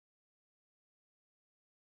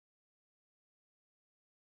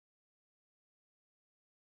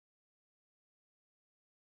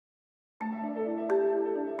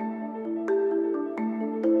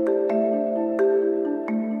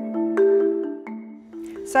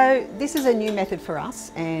So this is a new method for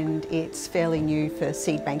us, and it's fairly new for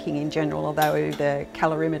seed banking in general, although the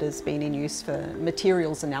calorimeter's been in use for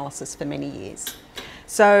materials analysis for many years.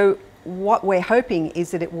 So what we're hoping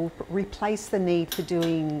is that it will replace the need for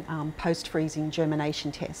doing post-freezing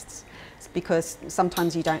germination tests, because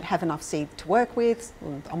sometimes you don't have enough seed to work with.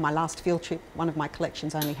 On my last field trip, one of my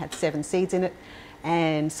collections only had 7 seeds in it,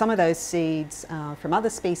 and some of those seeds from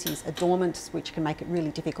other species are dormant, which can make it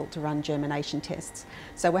really difficult to run germination tests.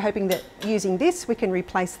 So we're hoping that using this we can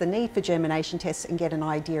replace the need for germination tests and get an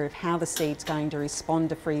idea of how the seed's going to respond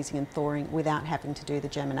to freezing and thawing without having to do the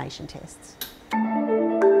germination tests.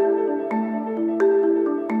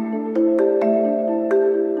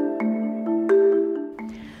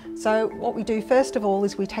 So what we do first of all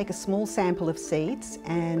is we take a small sample of seeds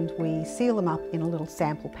and we seal them up in a little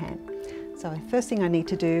sample pan. So first thing I need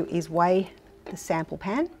to do is weigh the sample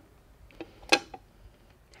pan. And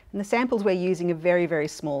the samples we're using are very, very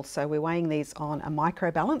small, so we're weighing these on a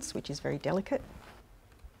microbalance, which is very delicate.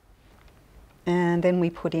 And then we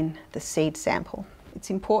put in the seed sample. It's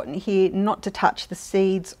important here not to touch the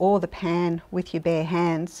seeds or the pan with your bare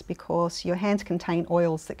hands, because your hands contain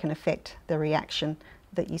oils that can affect the reaction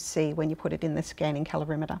that you see when you put it in the scanning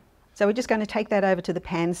calorimeter. So we're just going to take that over to the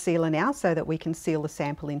pan sealer now so that we can seal the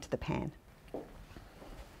sample into the pan.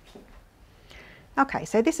 Okay,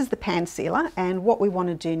 so this is the pan sealer, and what we want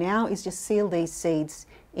to do now is just seal these seeds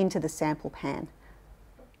into the sample pan.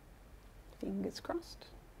 Fingers crossed.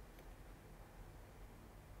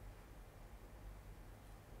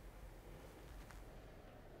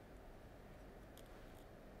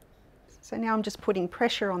 So now I'm just putting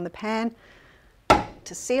pressure on the pan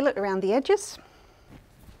to seal it around the edges.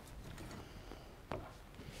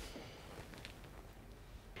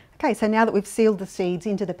 Okay, so now that we've sealed the seeds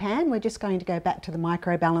into the pan, we're just going to go back to the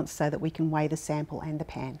microbalance so that we can weigh the sample and the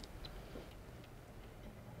pan.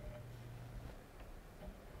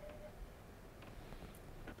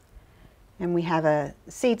 And we have a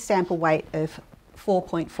seed sample weight of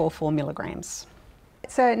 4.44 milligrams.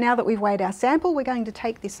 So now that we've weighed our sample, we're going to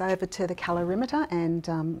take this over to the calorimeter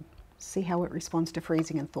and see how it responds to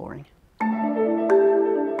freezing and thawing.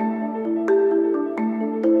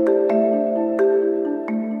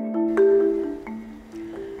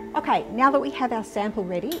 Okay, now that we have our sample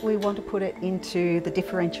ready, we want to put it into the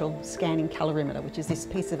differential scanning calorimeter, which is this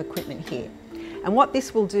piece of equipment here. And what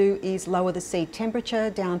this will do is lower the seed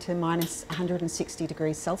temperature down to minus 160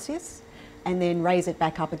 degrees Celsius, and then raise it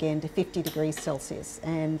back up again to 50 degrees Celsius.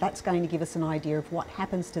 And that's going to give us an idea of what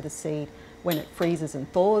happens to the seed when it freezes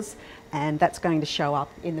and thaws, and that's going to show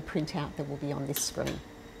up in the printout that will be on this screen.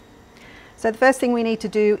 So the first thing we need to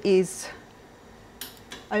do is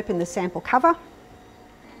open the sample cover.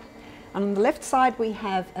 On the left side we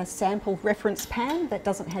have a sample reference pan that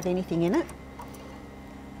doesn't have anything in it,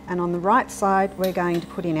 and on the right side we're going to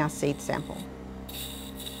put in our seed sample.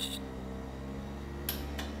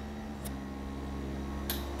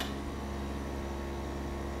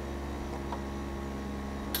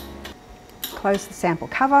 Close the sample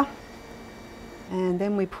cover, and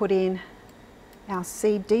then we put in our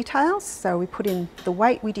seed details. So we put in the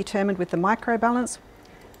weight we determined with the microbalance.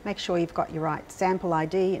 Make sure you've got your right sample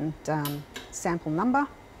ID and sample number,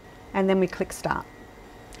 and then we click start.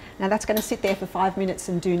 Now that's going to sit there for 5 minutes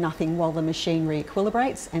and do nothing while the machine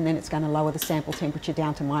re-equilibrates, and then it's going to lower the sample temperature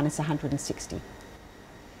down to minus 160.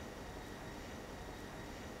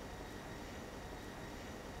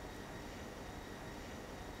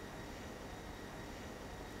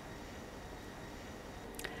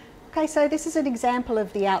 Okay, so this is an example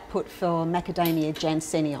of the output for Macadamia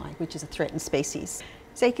jansenii, which is a threatened species.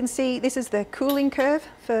 So you can see this is the cooling curve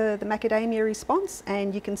for the macadamia response,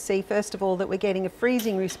 and you can see first of all that we're getting a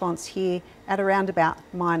freezing response here at around about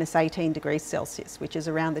minus 18 degrees Celsius, which is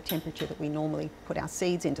around the temperature that we normally put our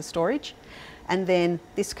seeds into storage. And then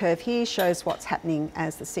this curve here shows what's happening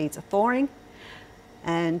as the seeds are thawing.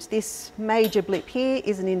 And this major blip here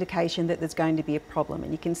is an indication that there's going to be a problem,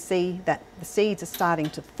 and you can see that the seeds are starting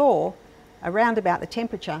to thaw around about the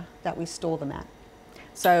temperature that we store them at.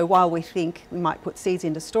 So while we think we might put seeds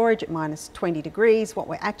into storage at minus 20 degrees, what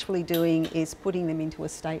we're actually doing is putting them into a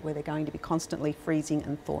state where they're going to be constantly freezing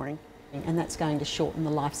and thawing, and that's going to shorten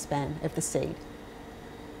the lifespan of the seed.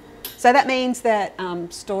 So that means that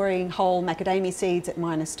storing whole macadamia seeds at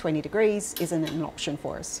minus 20 degrees isn't an option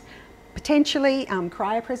for us. Potentially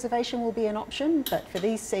cryopreservation will be an option, but for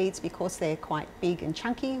these seeds, because they're quite big and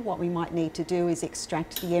chunky, what we might need to do is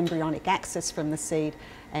extract the embryonic axis from the seed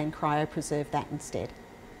and cryopreserve that instead.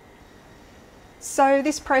 So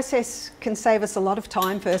this process can save us a lot of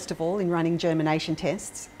time, first of all, in running germination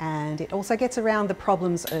tests, and it also gets around the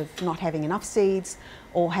problems of not having enough seeds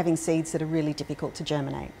or having seeds that are really difficult to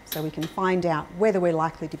germinate. So we can find out whether we're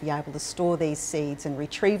likely to be able to store these seeds and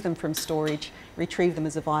retrieve them from storage, retrieve them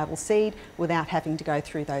as a viable seed without having to go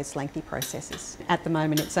through those lengthy processes. At the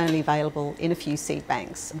moment it's only available in a few seed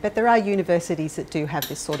banks, but there are universities that do have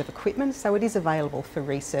this sort of equipment, so it is available for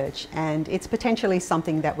research, and it's potentially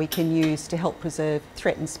something that we can use to help preserve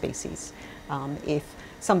threatened species. If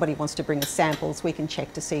somebody wants to bring us samples, we can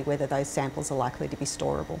check to see whether those samples are likely to be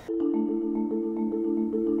storable.